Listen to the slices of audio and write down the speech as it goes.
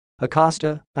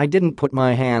Acosta, I didn't put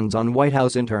my hands on White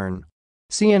House intern.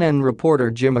 CNN reporter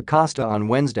Jim Acosta on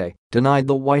Wednesday denied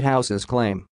the White House's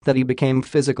claim that he became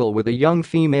physical with a young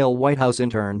female White House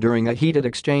intern during a heated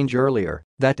exchange earlier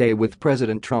that day with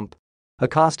President Trump.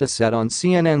 Acosta said on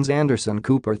CNN's Anderson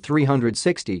Cooper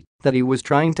 360 that he was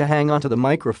trying to hang onto the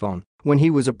microphone when he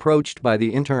was approached by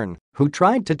the intern, who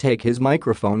tried to take his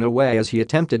microphone away as he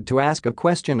attempted to ask a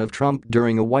question of Trump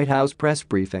during a White House press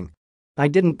briefing. I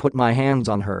didn't put my hands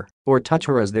on her or touch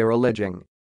her as they're alleging.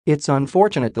 It's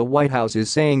unfortunate the White House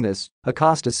is saying this,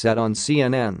 Acosta said on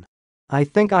CNN. I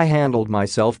think I handled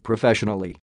myself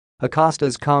professionally.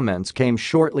 Acosta's comments came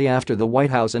shortly after the White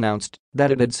House announced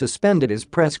that it had suspended his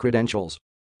press credentials.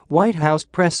 White House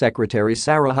Press Secretary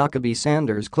Sarah Huckabee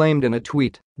Sanders claimed in a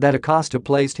tweet that Acosta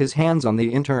placed his hands on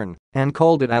the intern and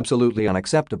called it absolutely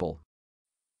unacceptable.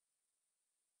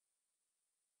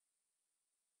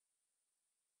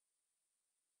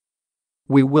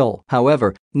 We will,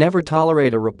 however, never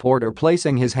tolerate a reporter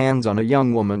placing his hands on a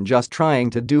young woman just trying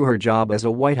to do her job as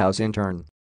a White House intern.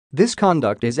 This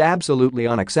conduct is absolutely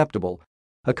unacceptable.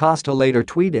 Acosta later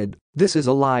tweeted, "This is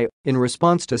a lie," in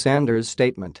response to Sanders'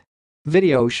 statement.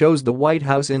 Video shows the White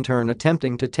House intern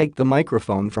attempting to take the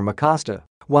microphone from Acosta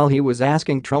while he was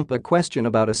asking Trump a question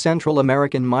about a Central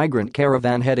American migrant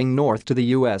caravan heading north to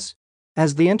the U.S.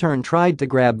 As the intern tried to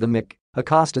grab the mic,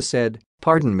 Acosta said,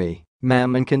 "Pardon me,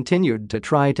 ma'am," and continued to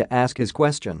try to ask his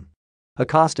question.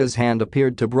 Acosta's hand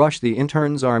appeared to brush the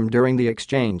intern's arm during the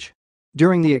exchange.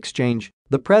 During the exchange,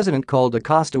 the president called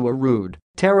Acosta a rude,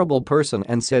 terrible person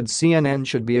and said CNN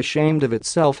should be ashamed of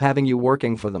itself having you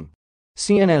working for them.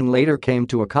 CNN later came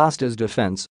to Acosta's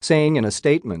defense, saying in a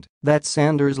statement that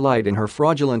Sanders lied in her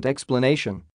fraudulent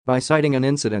explanation by citing an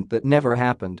incident that never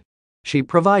happened. She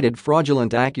provided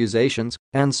fraudulent accusations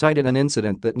and cited an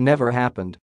incident that never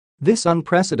happened. This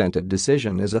unprecedented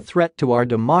decision is a threat to our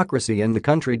democracy and the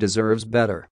country deserves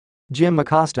better. Jim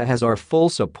Acosta has our full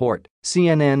support,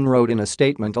 CNN wrote in a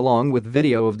statement along with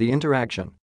video of the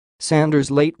interaction.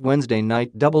 Sanders late Wednesday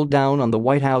night doubled down on the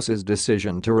White House's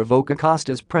decision to revoke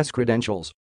Acosta's press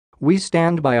credentials. "We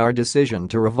stand by our decision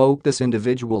to revoke this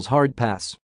individual's hard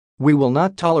pass. We will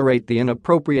not tolerate the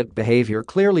inappropriate behavior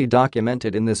clearly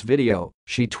documented in this video,"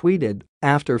 she tweeted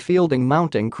after fielding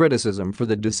mounting criticism for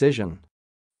the decision.